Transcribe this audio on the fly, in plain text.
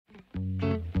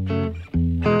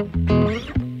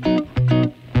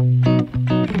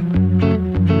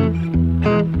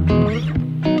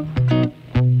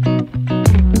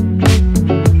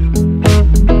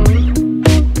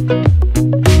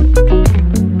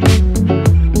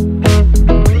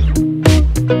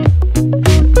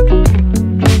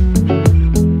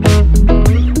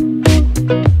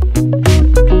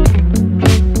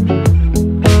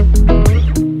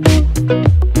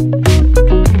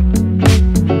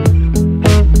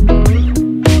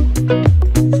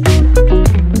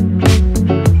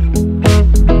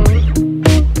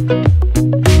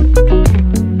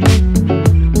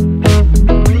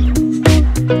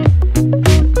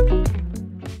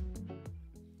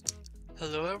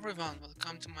Hello everyone,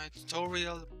 welcome to my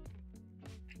tutorial.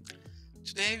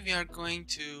 Today we are going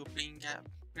to bring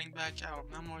back our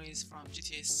memories from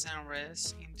GTA San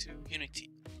Andreas into Unity.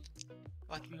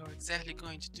 What we are exactly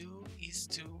going to do is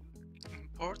to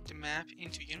import the map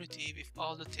into Unity with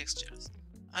all the textures.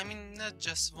 I mean, not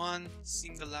just one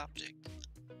single object,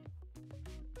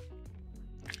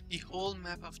 the whole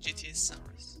map of GTA San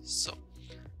Andreas. So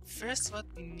first what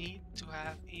we need to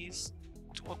have is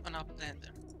to open up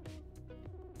Blender.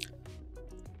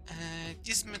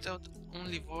 This method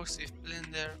only works with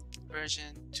Blender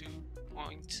version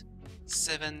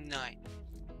 2.79.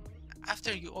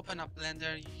 After you open up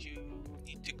Blender, you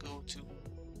need to go to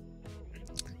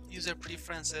User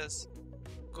Preferences,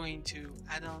 go into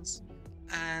Add-ons,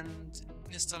 and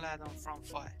install add-on from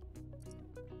File.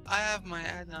 I have my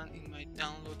add-on in my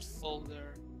download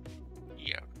folder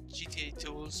here, GTA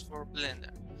Tools for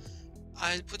Blender.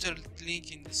 I'll put a link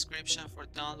in the description for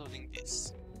downloading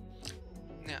this.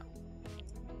 Now,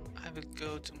 I will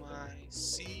go to my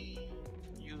C,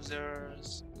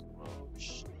 users,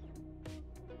 Roach,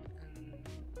 and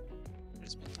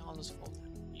where's my downloads folder?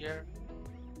 Here.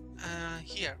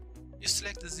 Here, you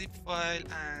select the zip file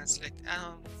and select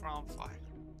add-on from file.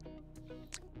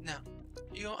 Now,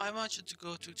 I want you to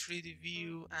go to 3D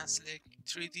view and select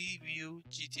 3D view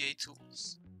GTA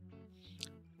tools.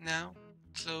 Now,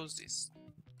 close this.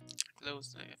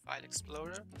 Close the file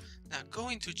explorer. Now go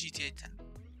into GTA tab.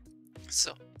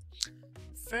 So,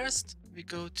 first we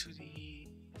go to the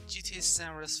GTA San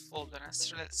Andreas folder and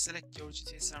select your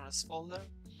GTA San Andreas folder.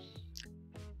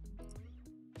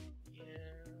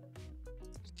 Here,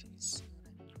 GTA San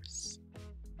Andreas.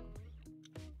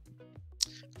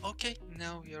 Okay,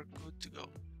 now we are good to go.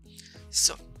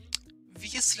 So, we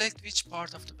select which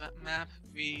part of the map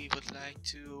we would like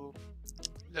to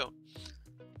load.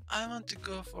 I want to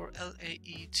go for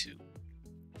LAE2.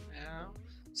 Now,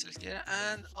 select it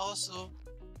and also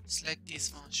select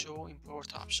this one, show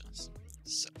import options.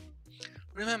 So,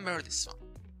 remember this one.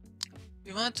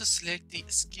 We want to select the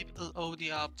skip LOD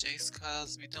objects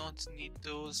because we don't need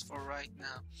those for right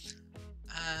now.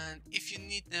 And if you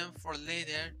need them for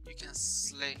later, you can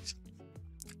deselect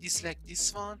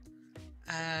this one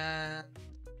and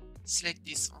select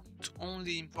this one to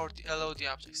only import the LOD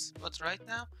objects. But right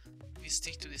now, we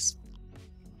stick to this one.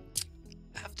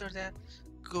 After that,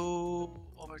 go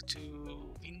over to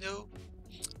Window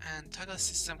and toggle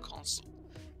System Console.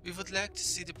 We would like to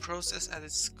see the process as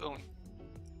it's going.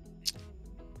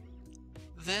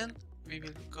 Then we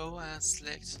will go and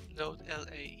select Load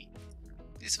LAE.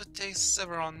 This would take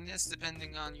several minutes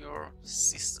depending on your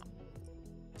system.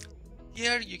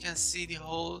 Here you can see the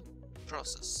whole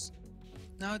process.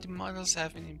 Now the models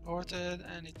have been imported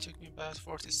and it took me about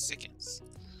 40 seconds.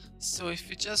 So if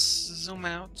we just zoom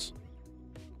out,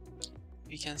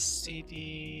 we can see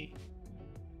the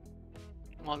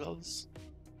models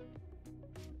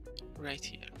right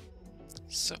here.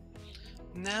 So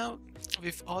now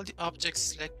with all the objects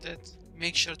selected,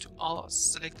 make sure to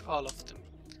select all of them.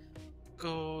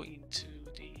 Go into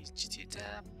the GTA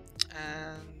tab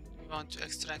and we want to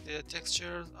extract the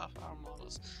textures of our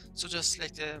models. So just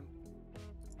select the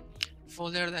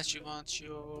folder that you want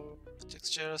your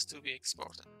textures to be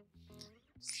exported.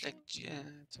 Select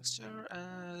texture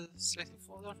and select the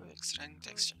folder for extracting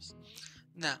textures.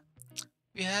 Now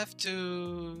we have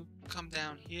to come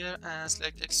down here and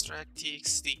select extract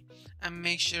txt and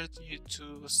make sure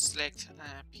to select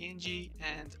PNG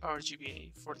and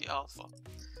RGBA for the alpha.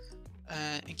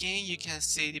 Again, you can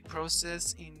see the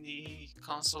process in the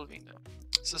console window.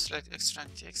 So select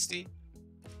extract txt.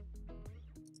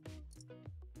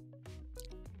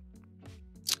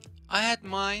 I had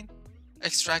mine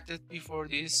extracted before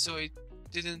this, so it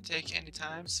didn't take any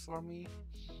times for me.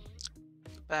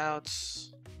 About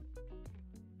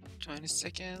 20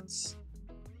 seconds.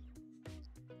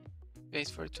 Wait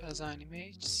for it to assign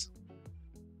images.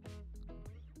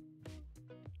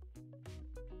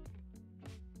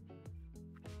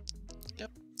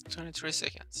 Yep, 23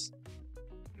 seconds.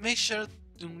 Make sure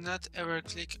do not ever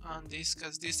click on this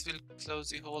because this will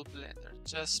close the whole Blender.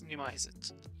 Just minimize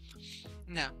it.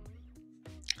 Now,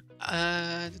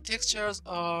 the textures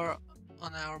are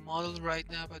on our model right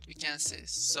now, but we can't see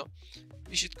this. So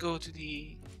we should go to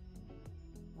the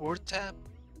Word tab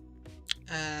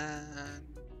and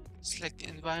select the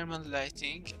environment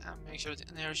lighting and make sure the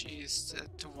energy is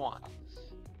set to 1.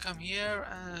 Come here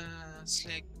and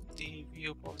select the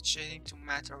viewport shading to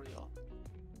material.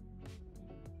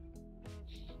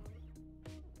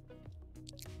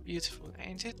 Beautiful,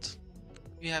 ain't it?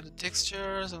 We have the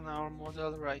textures on our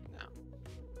model right now.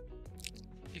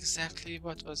 Exactly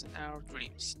what was in our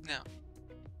dreams. Now,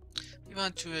 We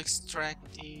want to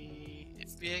extract the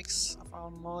FBX of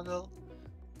our model.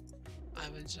 I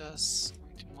will just go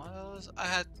into models. I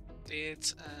had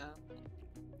it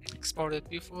exported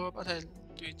before, but I'll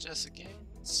do it just again.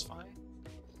 It's fine.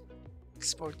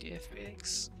 Export the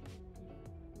FBX.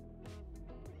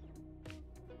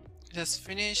 It has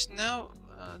finished. Now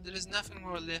there is nothing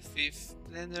more left with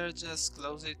Blender. Just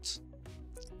close it.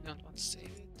 We don't want to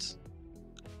save it.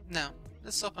 Now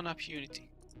let's open up Unity.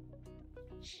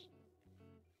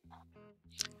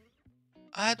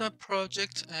 I had my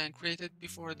project created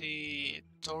before the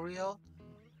tutorial.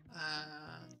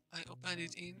 I opened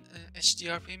it in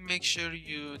HDRP. Make sure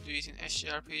you do it in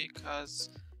HDRP because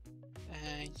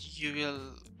you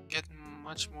will get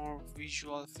much more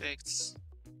visual effects.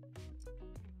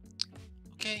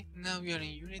 Okay, now we are in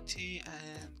Unity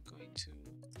and going to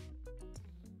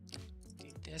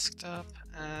the desktop,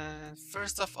 and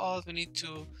first of all we need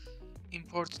to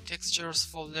import the textures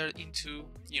folder into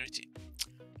Unity.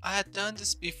 I had done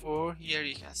this before. Here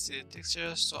you can see the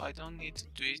textures, so I don't need to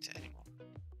do it anymore.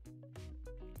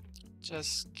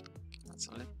 Just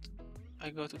cancel it.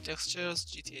 I go to textures,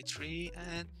 GTA 3,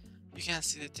 and you can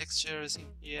see the textures in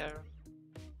here.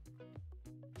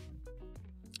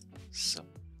 So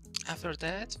after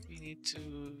that we need to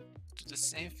do the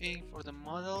same thing for the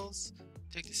models.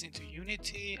 Take this into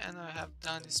Unity, and I have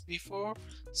done this before,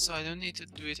 so I don't need to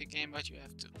do it again, but you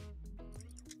have to.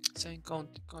 So I'm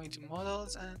going to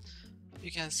models, and you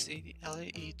can see the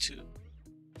LAE2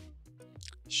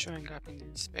 showing up in the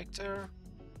inspector.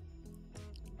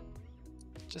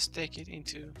 Just take it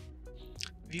into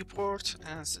viewport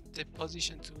and set the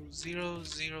position to 0,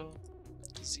 0,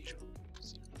 0, 0.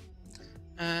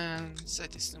 And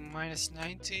set this to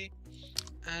 -90,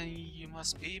 and you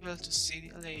must be able to see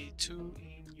the LAE2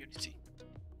 in Unity.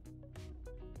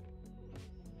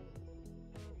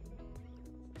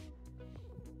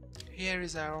 Here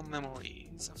is our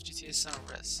memories of GTA San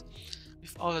Andreas,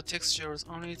 with all the textures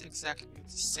on it, exactly the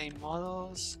same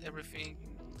models, everything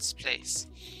in its place.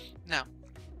 Now,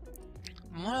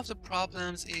 one of the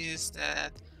problems is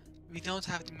that we don't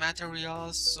have the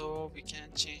materials, so we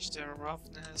can change the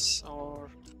roughness or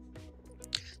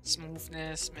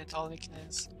smoothness,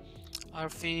 metallicness, our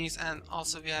things, and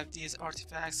also we have these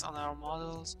artifacts on our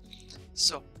models.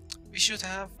 So we should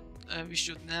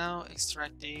now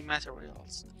extract the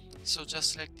materials. So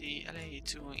just select the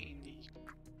LAE2 in the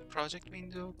project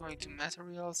window, going to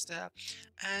materials tab,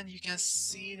 and you can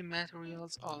see the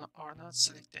materials are not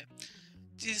selected.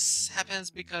 This happens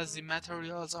because the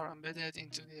materials are embedded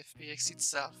into the FBX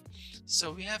itself.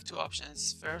 So we have two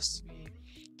options. First, we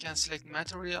can select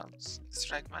materials,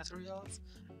 extract materials,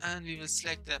 and we will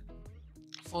select the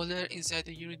folder inside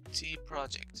the Unity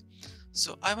project.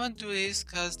 So I won't do this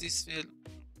because this will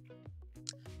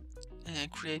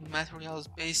create materials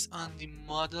based on the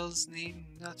model's name,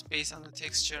 not based on the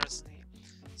texture's name.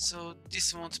 So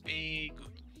this won't be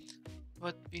good.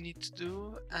 What we need to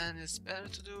do, and it's better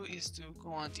to do, is to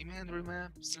go on demand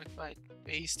remap, select by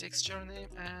base texture name,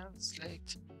 and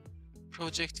select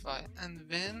project file, and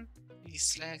then we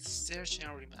select search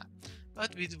and remap.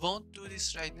 But we won't do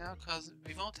this right now because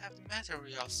we won't have the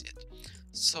materials yet.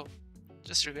 So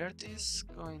just revert this,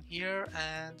 go in here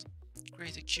and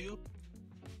create a cube.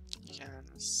 You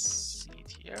can see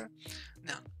it here.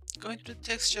 Now going to the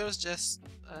textures just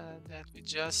that we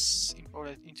just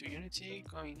imported into Unity,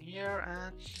 go in here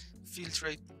and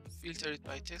filter it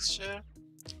by texture.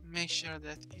 Make sure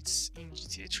that it's in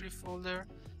GTA 3 folder.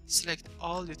 Select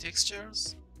all the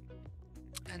textures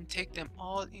and take them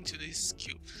all into this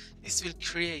cube. This will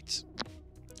create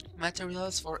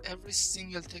materials for every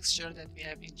single texture that we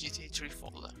have in GTA 3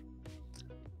 folder.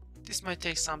 This might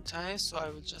take some time, so I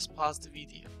will just pause the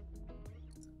video.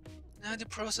 Now the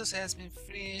process has been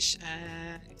finished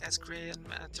and it has created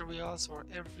materials for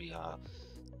every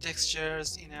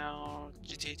textures in our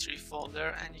GTA 3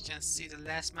 folder, and you can see the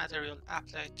last material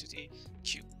applied to the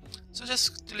cube. So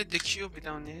just delete the cube, we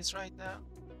don't need it right now,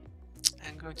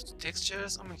 and go into the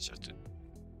textures. I'll make sure to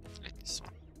delete this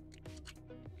one.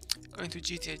 Go into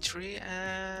GTA 3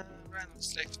 and random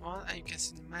select one, and you can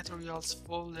see the materials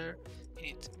folder in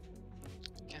it.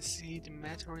 You can see the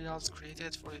materials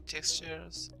created for the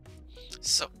textures.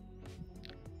 So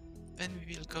then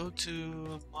we will go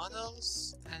to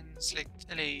models and select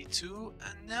LAE2,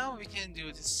 and now we can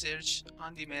do the search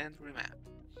on demand remap.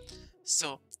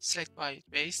 So select by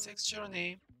base texture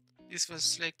name. This will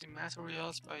select the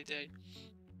materials by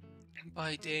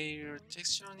their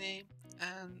texture name,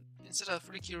 and instead of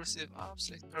recursive op,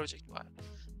 select project file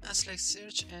and select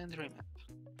search and remap.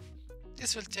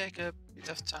 This will take a bit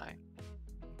of time.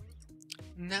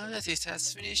 Now that it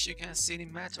has finished, you can see the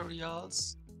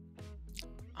materials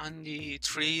on the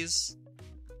trees,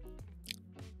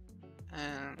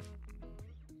 and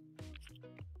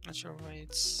not sure why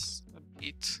it's a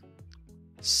bit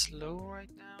slow right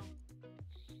now.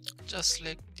 Just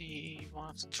select the one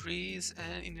of the trees,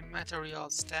 and in the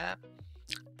materials tab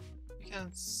you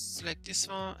can select this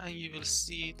one and you will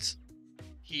see it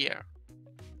here.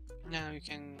 Now you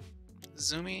can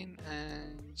zoom in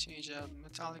and change the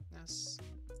metallicness.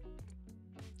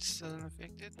 Still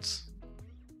unaffected.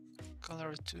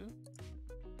 Color 2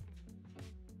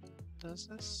 does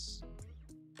this.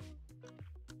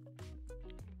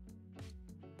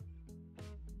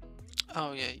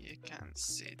 Oh yeah, you can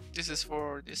see it. This is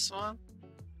for this one.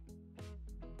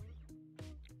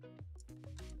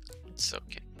 It's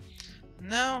okay.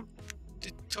 Now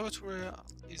the tutorial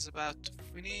is about to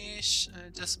finish.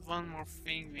 Just one more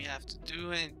thing we have to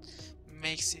do, and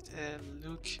makes it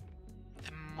look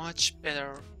much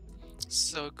better.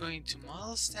 So going to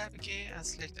Models tab again and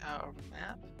select our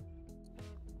map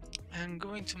and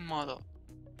going to Model.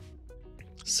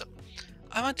 So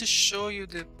I want to show you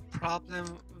the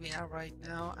problem we have right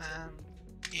now, and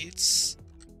it's,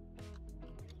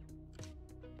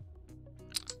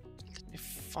 let me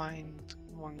find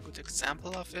one good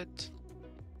example of it.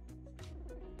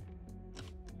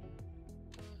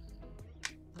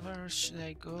 Where should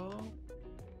I go?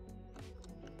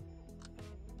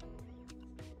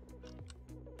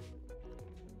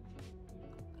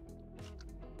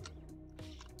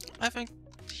 I think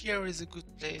here is a good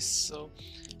place. So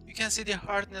you can see the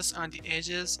hardness on the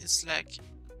edges. It's like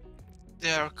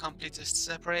they are completely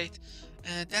separate,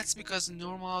 and that's because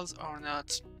normals are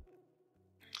not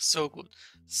so good.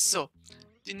 So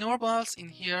the normals in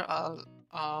here are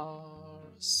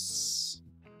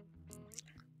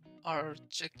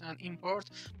checked on import,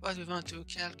 but we want to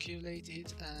calculate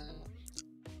it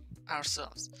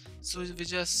ourselves. So we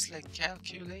just like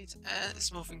calculate, and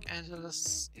smoothing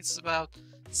angles, it's about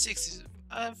 60.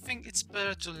 I think it's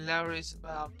better to lower it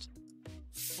about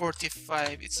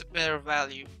 45. It's a better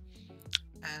value.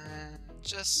 And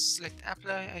just select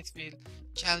apply. It will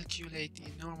calculate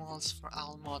the normals for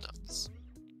all models.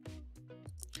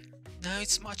 Now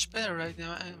it's much better right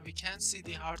now, and we can see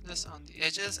the hardness on the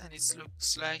edges, and it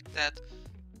looks like that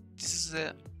this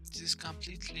is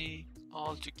completely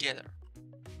all together.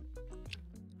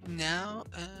 Now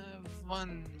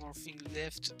one more thing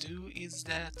left to do is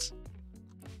that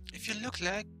if you look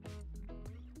like,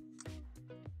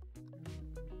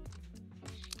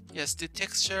 yes, the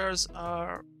textures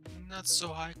are not so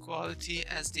high quality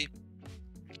as the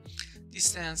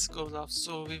distance goes up,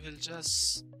 so we will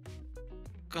just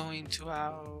go into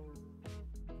our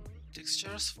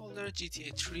textures folder,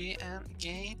 GTA 3, and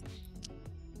again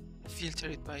filter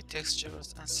it by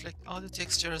textures and select all the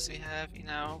textures we have in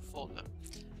our folder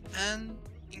and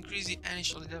increase the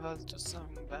initial level to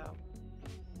something about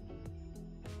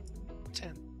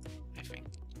 10. I think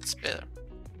it's better.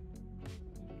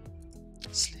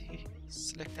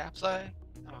 Select apply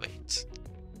and wait.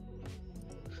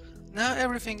 Now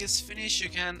everything is finished. You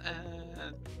can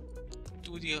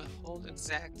do the whole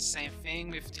exact same thing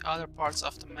with the other parts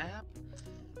of the map.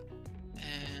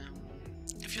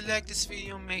 If you like this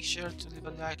video, make sure to leave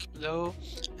a like below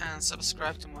and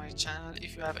subscribe to my channel.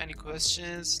 If you have any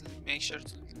questions, make sure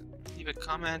to leave a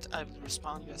comment. I will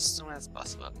respond to you as soon as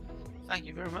possible. Thank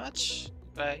you very much.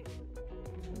 Bye.